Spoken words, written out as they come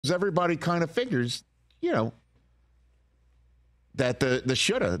everybody kind of figures, that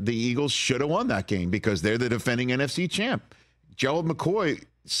the Eagles should have won that game because they're the defending NFC champ. Gerald McCoy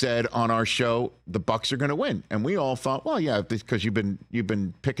said on our show the Bucs are going to win, and we all thought, well, yeah, because you've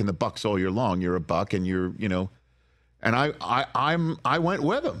been picking the Bucs all year long. You're a Buck, and and I went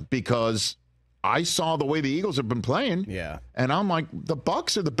with him because I saw the way the Eagles have been playing. Yeah, and I'm like, the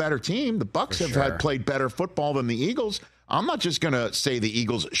Bucs are the better team. The Bucs have played better football than the Eagles. I'm not just going to say the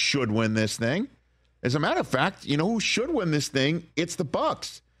Eagles should win this thing. As a matter of fact, who should win this thing? It's the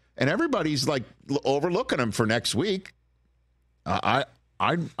Bucs, and everybody's like overlooking them for next week.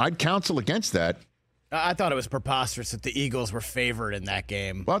 I'd counsel against that. I thought it was preposterous that the Eagles were favored in that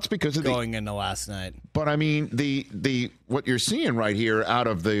game. Well, it's because of going into last night. But I mean, the what you're seeing right here out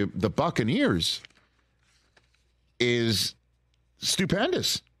of the Buccaneers is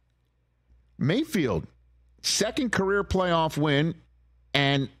stupendous. Mayfield, second career playoff win,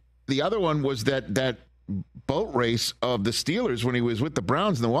 and the other one was that boat race of the Steelers when he was with the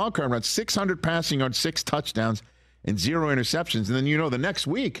Browns in the wild card round. 600 passing yards, 6 touchdowns, and 0 interceptions. And then, the next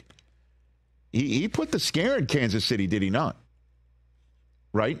week, he put the scare in Kansas City, did he not?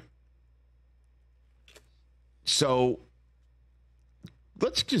 Right? So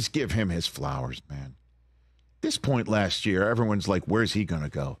let's just give him his flowers, man. This point last year, everyone's like, where's he going to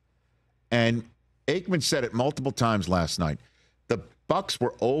go? And Aikman said it multiple times last night. The Bucs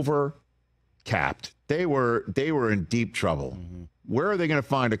were over-capped. They were in deep trouble. Mm-hmm. Where are they going to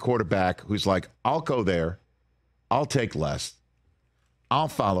find a quarterback who's like, I'll go there, I'll take less, I'll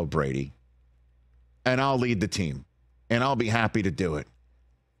follow Brady, and I'll lead the team, and I'll be happy to do it.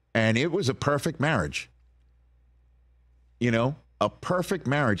 And it was a perfect marriage. A perfect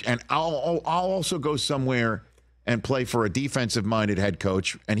marriage. And I'll also go somewhere and play for a defensive-minded head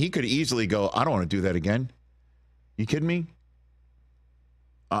coach, and he could easily go, I don't want to do that again. You kidding me?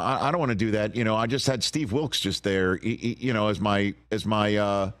 I don't want to do that. I just had Steve Wilkes just there, as my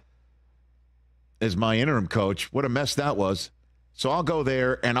interim coach. What a mess that was. So I'll go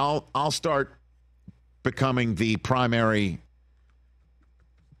there and I'll start becoming the primary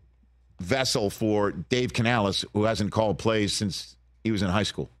vessel for Dave Canales, who hasn't called plays since he was in high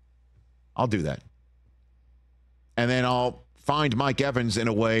school. I'll do that. And then I'll find Mike Evans in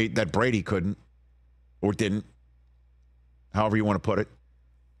a way that Brady couldn't or didn't, however you want to put it.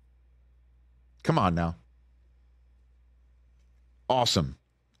 Come on now. Awesome.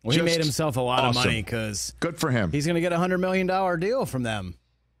 Well, he made himself a lot of money because good for him. He's going to get a $100 million deal from them.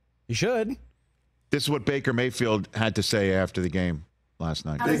 He should. This is what Baker Mayfield had to say after the game last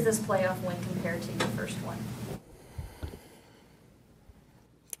night. How does this playoff win compare to your first one?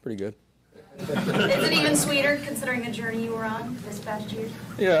 It's pretty good. Is it even sweeter considering the journey you were on this past year?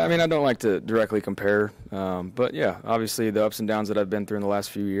 Yeah, I don't like to directly compare, but yeah, obviously the ups and downs that I've been through in the last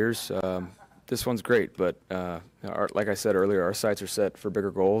few years, this one's great, but like I said earlier, our sights are set for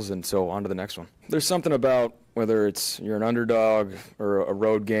bigger goals, and so on to the next one. There's something about whether it's you're an underdog or a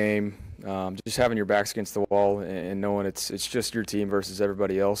road game, just having your backs against the wall and knowing it's just your team versus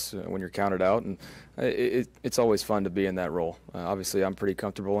everybody else when you're counted out, and it's always fun to be in that role. Obviously, I'm pretty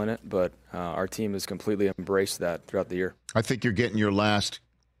comfortable in it, but our team has completely embraced that throughout the year. I think you're getting your last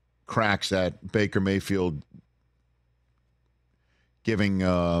cracks at Baker Mayfield giving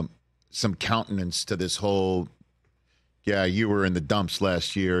some countenance to this whole, yeah, you were in the dumps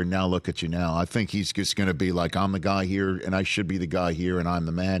last year, now look at you now. I think he's just going to be like, I'm the guy here, and I should be the guy here, and I'm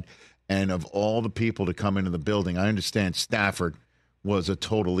the man. And of all the people to come into the building, I understand Stafford was a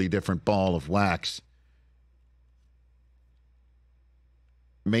totally different ball of wax.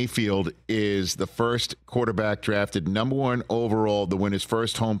 Mayfield is the first quarterback drafted number 1 overall to win his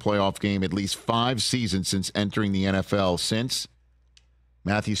first home playoff game at least 5 seasons since entering the NFL, since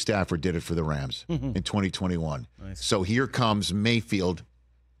Matthew Stafford did it for the Rams in 2021. Nice. So here comes Mayfield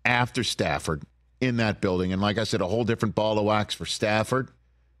after Stafford in that building. And like I said, a whole different ball of wax for Stafford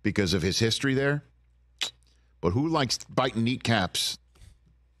because of his history there. But who likes biting kneecaps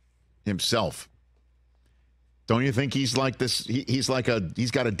himself? Don't you think he's like this? He's got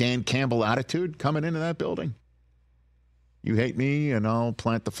a Dan Campbell attitude coming into that building. You hate me, and I'll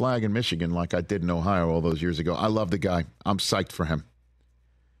plant the flag in Michigan like I did in Ohio all those years ago. I love the guy. I'm psyched for him.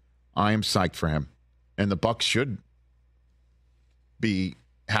 I am psyched for him. And the Bucs should be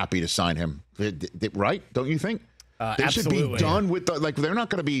happy to sign him. Right? Don't you think? They absolutely. Should be done with they're not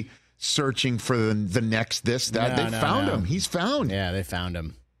going to be searching for the next this, that. They found him. He's found. Yeah, they found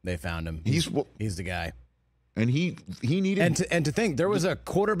him. He's the guy. And he needed. And to think there was a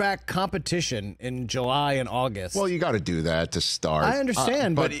quarterback competition in July and August. Well, you got to do that to start. I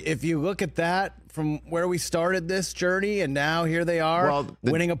understand, but if you look at that from where we started this journey, and now here they are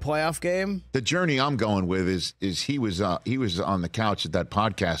winning a playoff game. The journey I'm going with is he was on the couch at that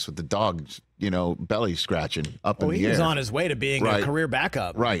podcast with the dogs, belly scratching up in the air. He was on his way to being a career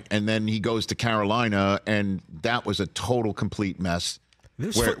backup, right? And then he goes to Carolina, and that was a total complete mess.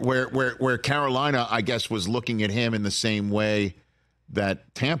 Where Carolina, I guess, was looking at him in the same way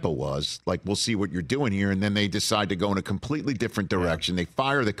that Tampa was. Like, we'll see what you're doing here. And then they decide to go in a completely different direction. Yeah. They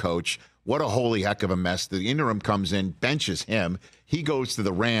fire the coach. What a holy heck of a mess. The interim comes in, benches him. He goes to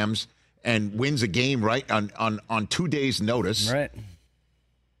the Rams and wins a game right on 2 days' notice. Right.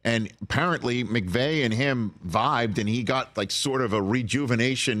 And apparently McVay and him vibed, and he got like sort of a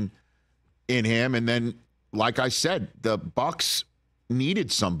rejuvenation in him. And then, like I said, the Bucs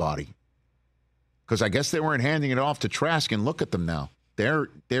needed somebody because I guess they weren't handing it off to Trask, and look at them now. They're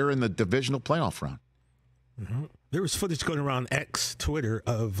in the divisional playoff round. Mm-hmm. There was footage going around X Twitter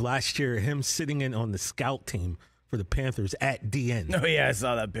of last year, him sitting in on the scout team for the Panthers at DN. Oh yeah, I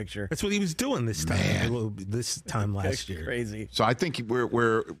saw that picture. That's what he was doing this time. This time last year. Crazy. So I think we're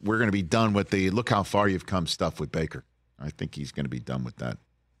going to be done with the look how far you've come stuff with Baker. I think he's going to be done with that.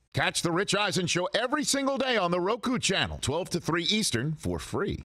 Catch the Rich Eisen Show every single day on the Roku channel, 12 to 3 Eastern, for free.